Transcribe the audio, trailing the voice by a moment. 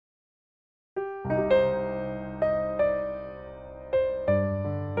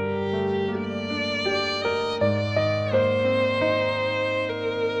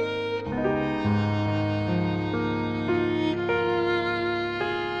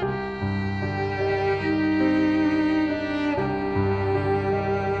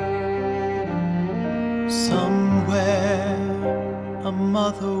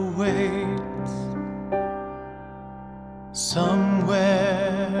mother waits.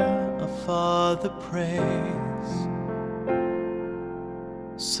 Somewhere a father prays.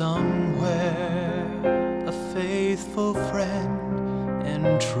 Somewhere a faithful friend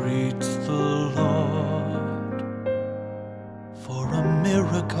entreats the Lord for a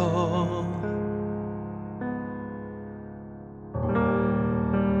miracle.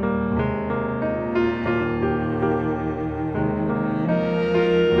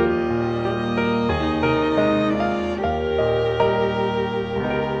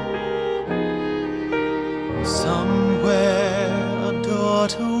 Somewhere a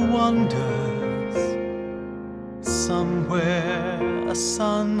daughter wanders. Somewhere a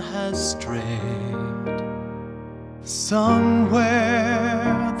son has strayed.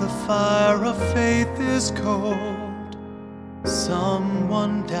 Somewhere the fire of faith is cold.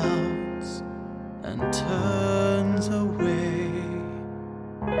 Someone doubts and turns away.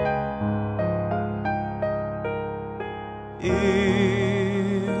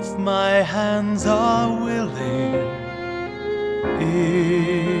 If my hands are willing,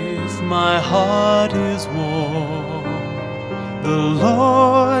 if my heart is warm, the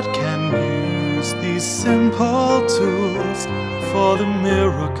Lord can use these simple tools for the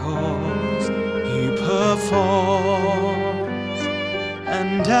miracles He performs.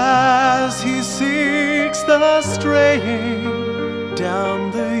 And as He seeks the straying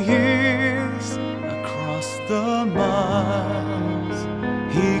down the years, across the miles,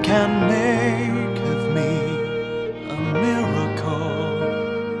 He can make of me a miracle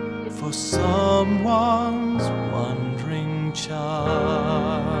for someone's wandering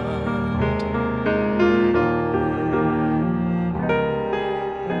child.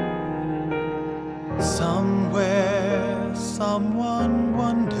 Somewhere someone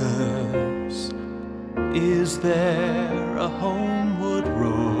wonders, is there a homeward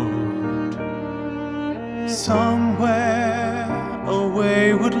road? Somewhere a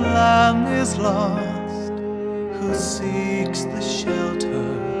wayward lamb is lost, who seeks the shelter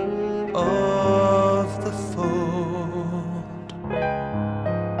of the fold.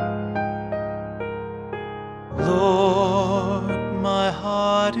 Lord, my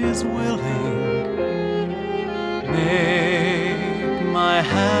heart is willing. Make my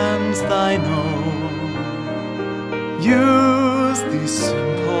hands thine own. Use these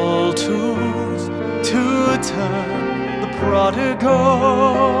simple tools to turn the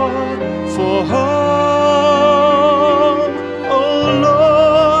prodigal for home. Oh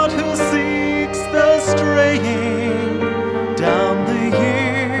Lord, who seeks the straying down the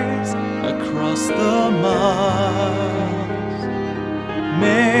years, across the miles,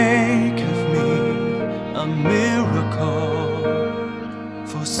 make of me a miracle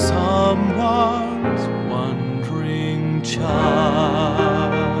for someone's wandering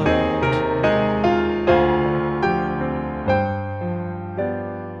child.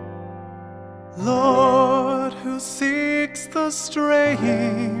 Lord, who seeks the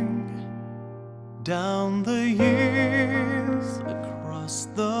straying down the years, across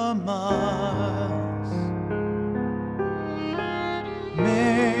the miles,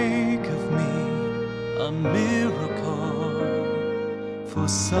 make of me a miracle for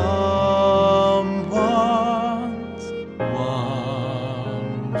some.